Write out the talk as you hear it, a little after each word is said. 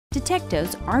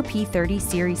Detecto's RP30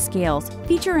 series scales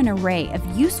feature an array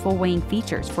of useful weighing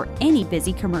features for any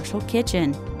busy commercial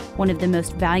kitchen. One of the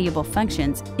most valuable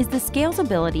functions is the scale's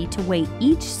ability to weigh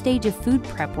each stage of food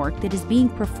prep work that is being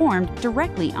performed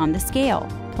directly on the scale,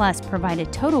 plus provide a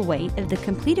total weight of the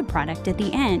completed product at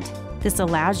the end. This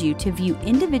allows you to view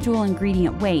individual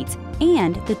ingredient weights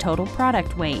and the total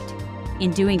product weight.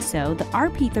 In doing so, the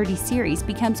RP30 series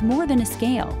becomes more than a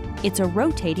scale. It's a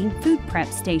rotating food prep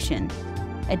station.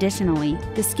 Additionally,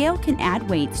 the scale can add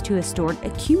weights to a stored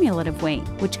accumulative weight,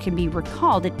 which can be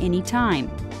recalled at any time.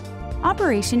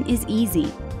 Operation is easy.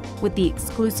 With the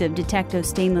exclusive Detecto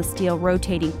stainless steel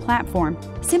rotating platform,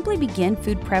 simply begin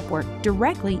food prep work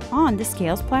directly on the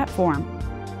scale's platform.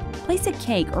 Place a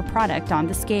cake or product on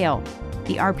the scale.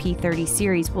 The RP30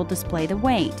 series will display the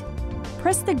weight.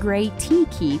 Press the gray T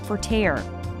key for tare.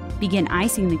 Begin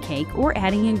icing the cake or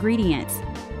adding ingredients.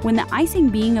 When the icing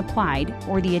being applied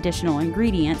or the additional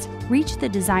ingredients reach the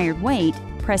desired weight,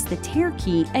 press the tare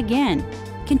key again.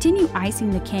 Continue icing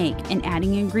the cake and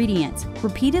adding ingredients,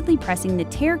 repeatedly pressing the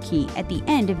tare key at the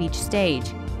end of each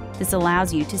stage. This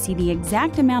allows you to see the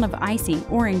exact amount of icing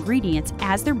or ingredients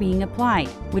as they're being applied,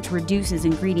 which reduces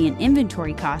ingredient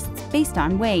inventory costs based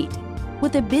on weight.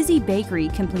 With a busy bakery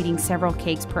completing several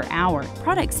cakes per hour,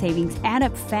 product savings add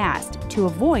up fast to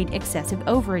avoid excessive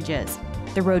overages.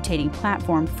 The rotating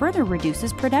platform further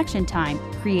reduces production time,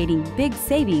 creating big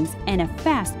savings and a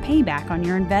fast payback on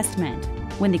your investment.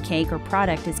 When the cake or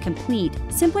product is complete,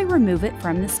 simply remove it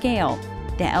from the scale.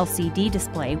 The LCD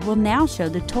display will now show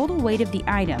the total weight of the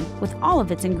item with all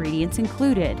of its ingredients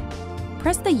included.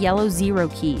 Press the yellow 0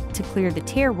 key to clear the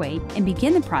tare weight and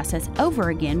begin the process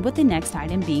over again with the next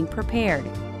item being prepared.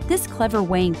 This clever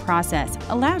weighing process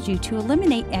allows you to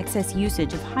eliminate excess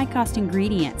usage of high-cost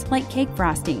ingredients like cake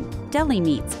frosting, deli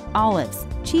meats, olives,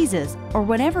 cheeses, or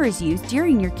whatever is used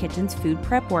during your kitchen's food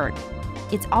prep work.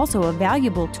 It's also a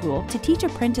valuable tool to teach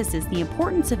apprentices the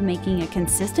importance of making a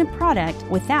consistent product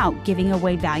without giving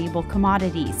away valuable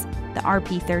commodities. The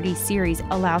RP30 series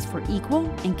allows for equal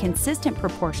and consistent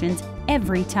proportions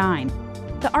every time.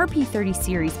 The RP30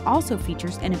 series also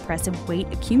features an impressive weight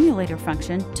accumulator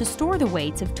function to store the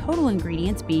weights of total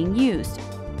ingredients being used.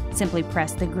 Simply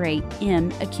press the gray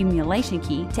M accumulation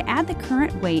key to add the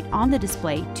current weight on the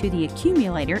display to the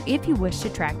accumulator if you wish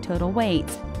to track total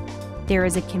weights. There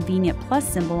is a convenient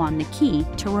plus symbol on the key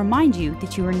to remind you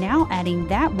that you are now adding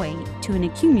that weight to an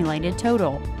accumulated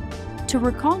total. To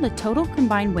recall the total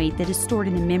combined weight that is stored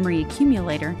in the memory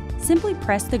accumulator, simply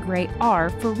press the gray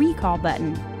R for recall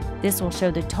button. This will show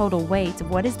the total weights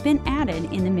of what has been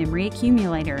added in the memory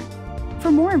accumulator.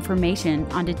 For more information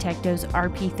on Detecto's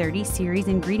RP30 series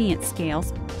ingredient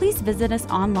scales, please visit us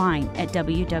online at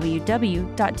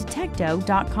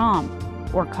www.detecto.com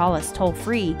or call us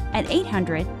toll-free at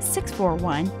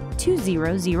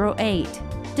 800-641-2008.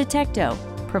 Detecto,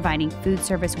 providing food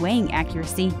service weighing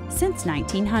accuracy since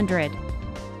 1900.